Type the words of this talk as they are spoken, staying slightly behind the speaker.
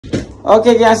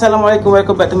Okay guys, assalamualaikum,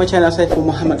 welcome back to my channel. Saya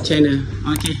Muhammad channel.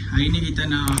 Okay, hari ni kita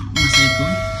nak masang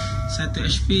aircon satu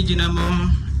HP jenama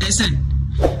Acson.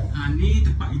 Ni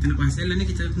tempat kita nak pasang lah ni,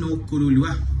 kita kena ukur dulu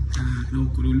lah. Kena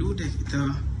ukur dulu dan kita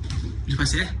boleh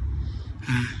pasang.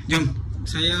 Jom,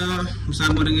 saya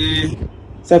bersama dengan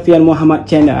Safian Muhammad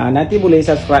channel. Nanti boleh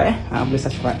subscribe boleh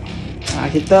subscribe.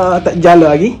 Kita tak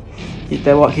jala lagi.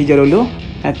 Kita buat kerja dulu.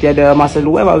 Nanti ada masa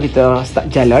luar baru kita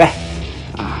start jala dah.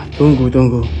 Tunggu.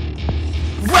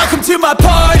 Welcome to my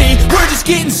party, we're just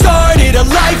getting started. A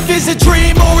life is a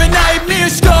dream or a nightmare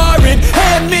scarring.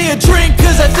 Hand me a drink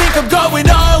cause I think I'm going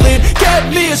all in. Get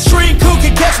me a shrink who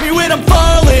can catch me when I'm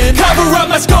falling. Cover up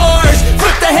my scars,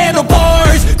 flip the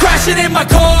handlebars. Crashing in my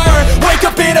car, wake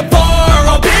up in a bar.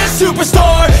 I'll be a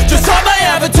superstar, just on my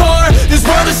avatar. This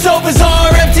world is so bizarre,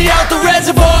 empty out the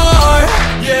reservoir.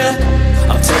 Yeah,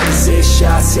 I'm taking 6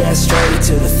 shots, yeah, straight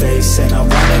to the face. And I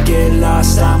wanna get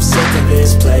lost, I'm sick of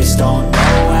this place. Don't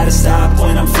know how to stop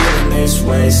when I'm feeling this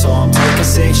way. So I'm taking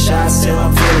 6 shots till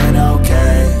I'm feeling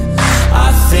okay.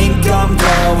 I think I'm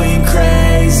going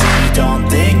crazy, don't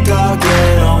think I'll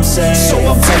get home safe. So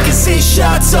I'm taking 6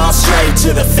 shots, all straight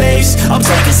to the face. I'm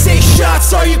taking 6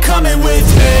 shots, are you coming with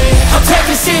me? I'm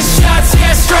taking 6 shots,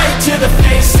 yeah, straight to the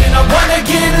face. And I wanna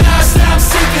get lost, I'm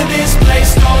sick of this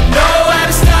place. Don't know how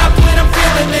to stop when I'm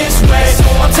feeling this way. So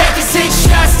I'm taking 6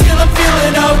 shots till I'm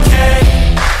feeling okay.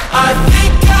 I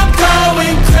think I'm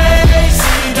going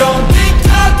crazy, don't think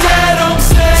I'll get home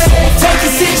safe. So I'm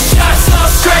taking 6 shots,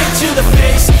 all straight to the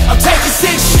face. I'm taking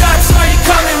 6 shots, are you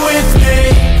coming with me?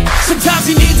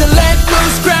 Sometimes you need to let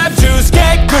loose, grab juice,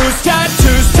 get goose,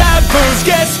 tattoos, taboos,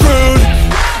 get screwed.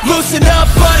 Loosen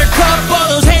up, buttercup, all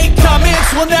those hate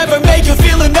comments will never make you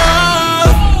feel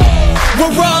enough.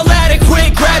 We're all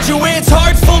adequate graduates,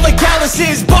 hearts full of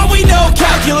calluses, but we know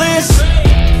calculus.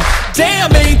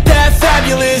 Damn, ain't that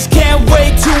fabulous? Can't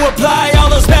wait to apply all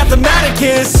those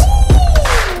mathematicus.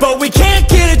 But we can't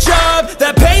get a job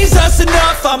that pays us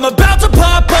enough. I'm about to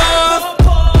pop up.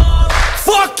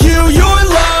 Fuck you, you're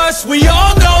lost. We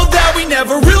all know that we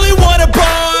never really want a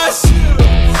boss.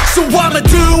 So I'ma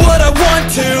do what I want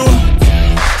to,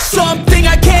 something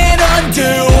I can't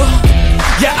undo.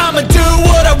 Yeah, I'ma do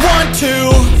what I want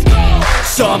to,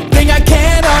 something I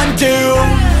can't undo.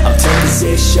 I'm taking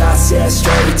 6 shots, yeah,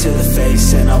 straight to the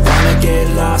face. And I wanna get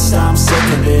lost, I'm sick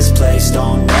of this place.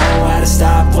 Don't know how to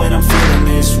stop when I'm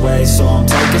feeling this way. So I'm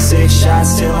taking 6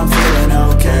 shots till I'm feeling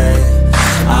okay.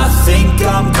 I think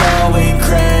I'm going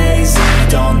crazy,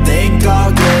 don't think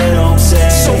I'll get home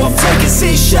safe. So I'm taking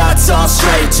 6 shots, all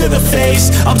straight to the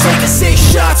face. I'm taking 6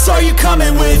 shots, are you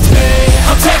coming with me?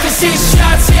 I'm taking 6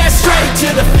 shots, yeah, straight to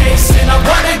the face. And I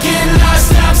wanna get lost,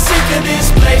 I'm sick of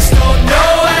this place. Don't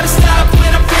know how to stop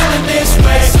when I'm feeling this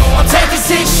way. So I'm taking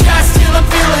 6 shots till I'm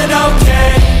feeling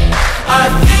okay. I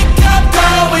think I'm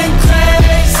going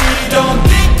crazy, don't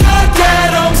think I'll get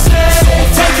home safe. So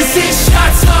I'm taking 6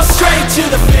 shots, all straight to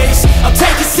the face. I'm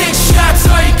taking 6 shots,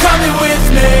 are you coming with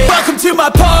me? Welcome to my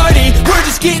party, we're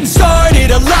just getting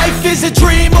started. A life is a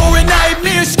dream or a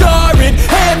nightmare scarring.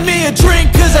 Hand me a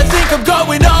drink cause I think I'm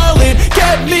going all in.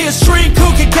 Get me a shrink who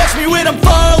can catch me when I'm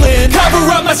falling. Cover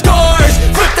up my scars,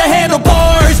 flip the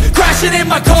handlebars. Crashing in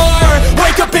my car,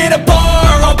 wake up in a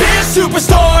bar. I'll be a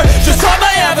superstar, just on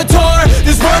my avatar.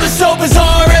 This world is so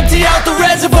bizarre, empty out the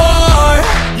reservoir.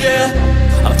 Yeah,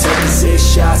 I'm taking 6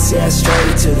 shots, yeah,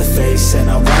 straight to the face. And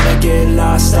I wanna get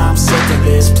lost, I'm sick of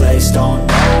this place. Don't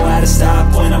know how to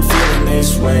stop when I'm feeling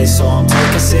this way. So I'm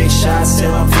taking 6 shots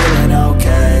till I'm feeling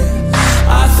okay.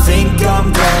 I think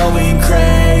I'm going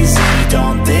crazy,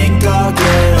 don't think I'll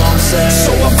get home safe.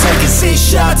 So I'm taking 6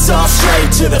 shots, all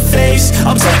straight to the face.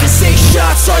 I'm taking 6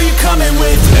 shots, are you coming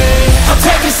with me? I'm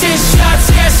taking 6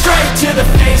 shots, yeah, straight to the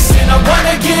face. And I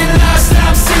wanna get lost,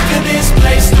 I'm sick of this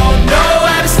place. Don't know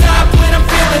how to stop when I'm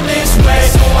feeling this way.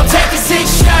 So I'm taking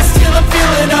 6 shots till I'm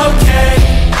feeling okay.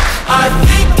 I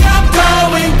think I'm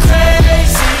going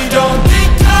crazy, don't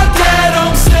think I'll get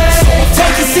home safe. So I'm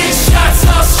taking 6 shots,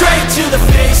 all straight to the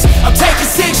face. I'm taking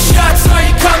 6 shots, are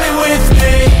you coming with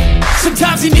me?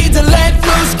 Sometimes you need to let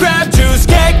loose, grab juice,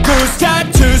 get goose,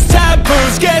 tattoos,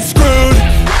 taboos, get screwed.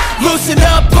 Loosen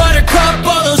up, buttercup,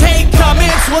 all those hate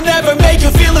comments will never make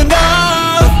you feel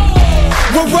enough.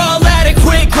 We're all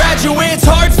adequate graduates,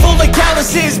 hearts full of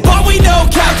calluses, but we know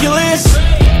calculus.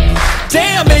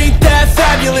 Damn, ain't that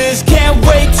fabulous? Can't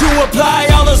wait to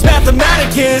apply all those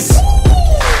mathematicus.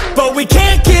 But we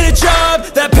can't get a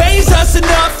job that pays us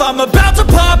enough. I'm about to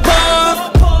pop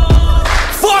up.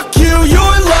 Fuck you,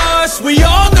 you're lost. We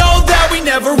all know that we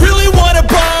never really want a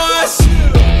boss.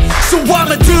 So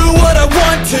I'ma do what I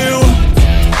want to,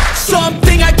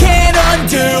 something I can't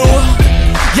undo.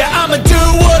 Yeah, I'ma do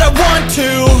what I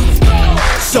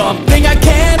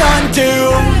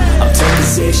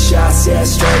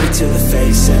straight to the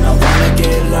face, and I wanna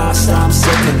get lost, I'm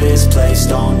sick of this place.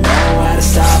 Don't know how to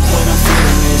stop when I'm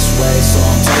feeling this way, so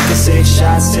I'm taking 6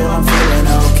 shots till I'm feeling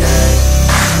okay.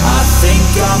 I think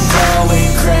I'm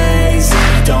going crazy,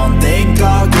 don't think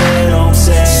I'll get home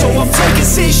safe, so I'm taking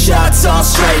 6 shots all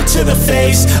straight to the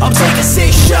face. I'm taking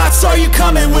 6 shots, are you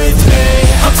coming with me?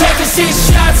 I'm taking 6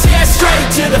 shots, yeah, straight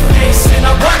to the face, and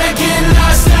I wanna get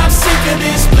lost, I'm sick of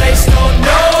this place. Don't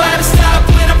know how to stop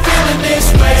when I'm feeling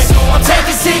this way, so I'm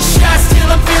taking 6 shots till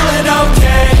I'm feeling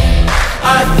okay.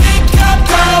 I think I'm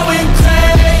going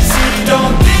crazy,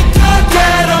 don't think I'll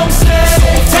get home safe, so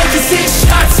I'm taking 6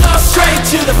 shots all straight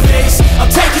to the face. I'm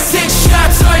taking 6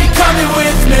 shots, are you coming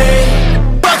with me?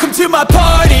 Welcome to my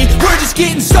party, we're just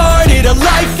getting started. A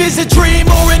life is a dream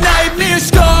or a nightmare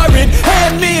scarring.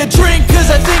 Hand me a drink cause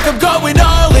I think I'm going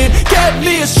all in. Get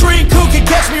me a shrink who can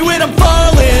catch me when I'm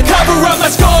falling. Cover up my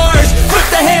scars, flip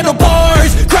the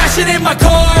handlebars, crashing in my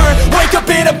car, wake up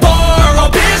in a bar.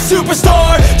 I'll be a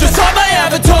superstar, just on my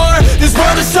avatar. This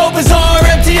world is so bizarre,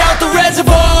 empty out the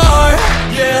reservoir.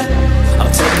 Yeah, I'm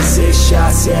taking 6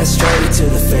 shots, yeah, straight to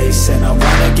the face, and I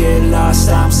wanna get lost,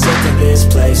 I'm sick of this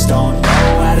place. Don't know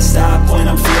how to stop when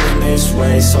I'm feeling this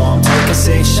way, so I'm taking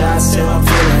 6 shots till I'm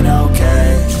feeling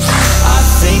okay. I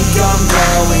think I'm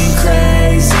going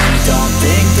crazy, don't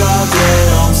think I'll get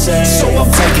home safe, so I'm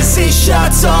taking 6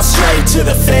 shots all straight to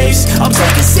the face. I'm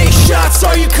taking 6 shots,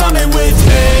 are you coming with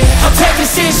me? I'm taking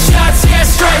 6 shots, yeah,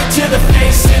 straight to the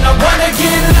face, and I wanna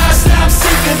get lost, I'm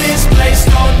sick of this place.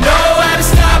 Don't know how to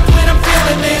stop when I'm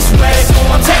feeling this way, so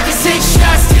I'm taking 6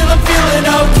 shots till I'm feeling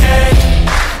okay.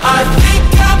 I think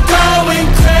I'm going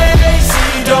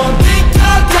crazy, don't think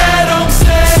I'll get home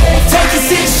safe, so I'm taking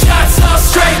 6 shots all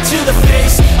straight to the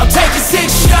face. I'm taking 6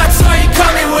 shots, are you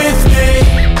coming with me?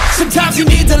 Sometimes you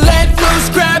need to let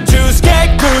loose, grab juice,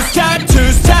 get goose,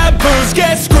 tattoos, taboos,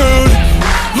 get screwed.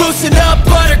 Loosen up,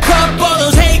 buttercup, all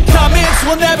those hate comments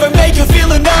will never make you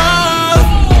feel enough.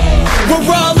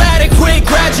 We're all adequate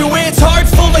graduates,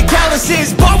 hearts full of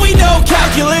calluses, but we know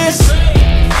calculus.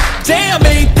 Damn,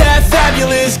 ain't that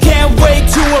fabulous, can't wait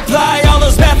to apply all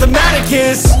those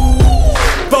mathematicus.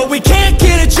 But we can't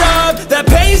get a job that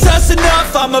pays us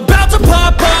enough, I'm about to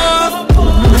pop up.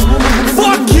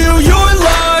 Fuck you, you're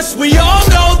lost, we all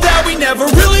know that we never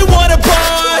really want a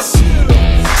boss,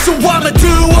 so I'ma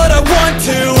do what I want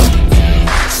to,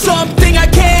 something I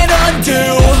can't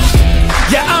undo.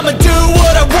 Yeah, I'ma do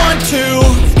what I want to,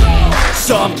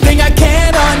 something I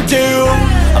can't undo.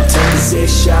 I'm taking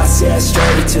 6 shots, yeah,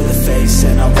 straight to the face,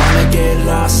 and I wanna get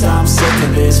lost, I'm sick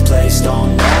of this place.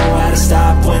 Don't know how to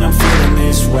stop when I'm feeling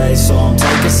this way, so I'm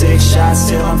taking 6 shots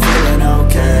till I'm feeling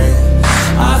okay.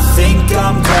 I think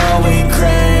I'm going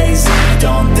crazy,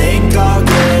 don't think I'll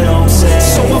get home safe,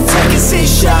 so I'm taking 6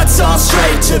 shots all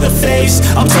straight to the face.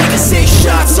 I'm taking 6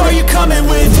 shots, are you coming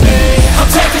with me? I'm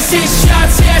taking 6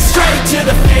 shots, yeah, straight to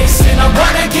the face, and I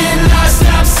wanna get lost,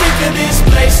 I'm sick of this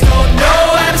place. Don't know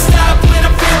how to stop when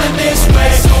I'm feeling this way,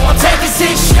 so I'm taking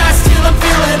 6 shots till I'm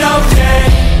feeling okay.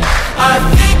 I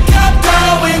think I'm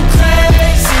going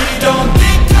crazy, don't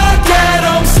think I'll get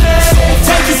home safe, so I'm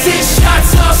taking 6 shots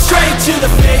all straight to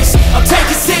the face. I'm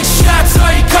taking 6 shots,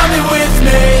 are you coming with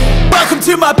me? Welcome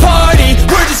to my party,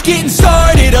 we're just getting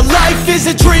started. A life is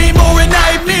a dream or a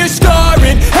nightmare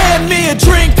scarring. Hand me a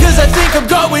drink cause I think I'm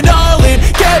going all in.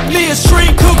 Get me a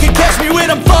shrink who can catch me when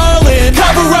I'm falling.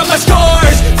 Cover up my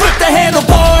scars, flip the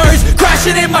handlebars,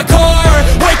 crashing in my car,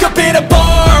 wake up in a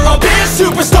bar. I'll be a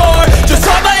superstar, just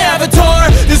on my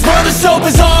avatar. This world is so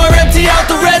bizarre, empty out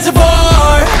the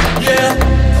reservoir. Yeah,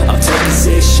 I'm taking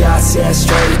 6 shots, yeah,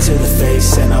 straight to the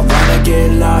face, and I wanna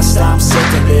get lost, I'm sick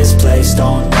of this place.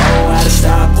 Don't know how to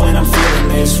stop when I'm feeling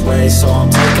this way, so I'm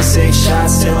taking 6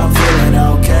 shots till I'm feeling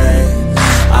okay.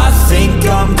 I think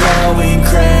I'm going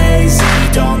crazy,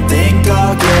 don't think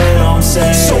I'll get home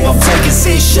safe, so I'm taking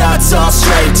 6 shots all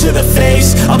straight to the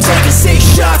face. I'm taking 6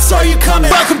 shots, are you coming?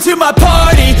 Welcome to my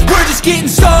party, we're just getting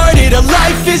started. A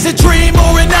life is a dream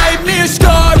or a nightmare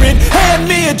scarring. Hand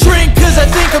me a drink cause I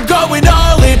think I'm going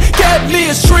all in. Get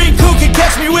me a shrink who can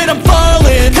catch me when I'm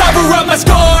falling. Cover up my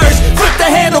scars, flip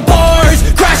the handlebars,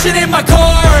 crashing in my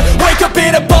car, wake up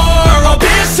in a bar. I'll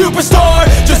be a superstar,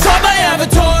 just on my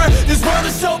avatar. This world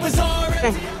is so bizarre.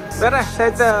 Beres,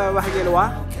 saya bahagian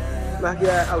luar,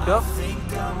 bahagian outdoor.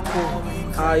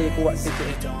 Air kuat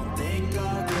sikit.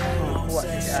 Kuat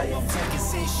sikit air.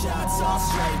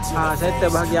 Saya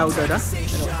bahagian outdoor dah.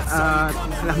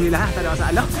 Alhamdulillah tak ada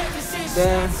masalah.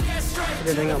 Dan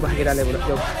kita tengok bahagian dalam pula.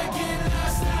 Jom.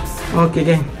 Okey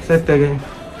geng, settle geng.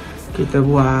 Kita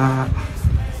buat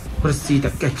bersih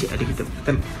tak kecil ada kita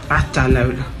pacah lah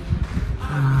dulu.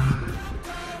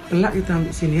 Pelak kita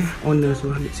ambil sini ya. Owner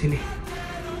suruh ambil sini.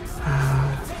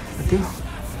 Situ.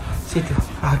 Situ.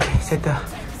 Okey, settle.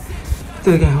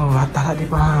 Betul kan? Oh, atas tak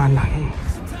dipandang ni.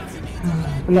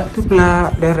 Pelak tu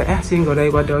pelak direct sehingga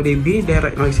daripada ODB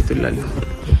direct mari situ lalu.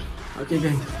 Okey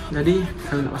kan. Jadi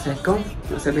kalau nak pasang aircon,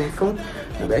 nak setting aircon,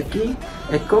 nak bagi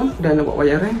aircon dan nak buat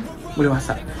wiring boleh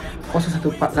WhatsApp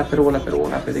 014 828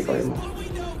 835.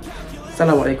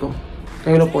 Assalamualaikum.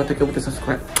 Jangan lupa tekan butang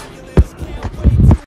subscribe.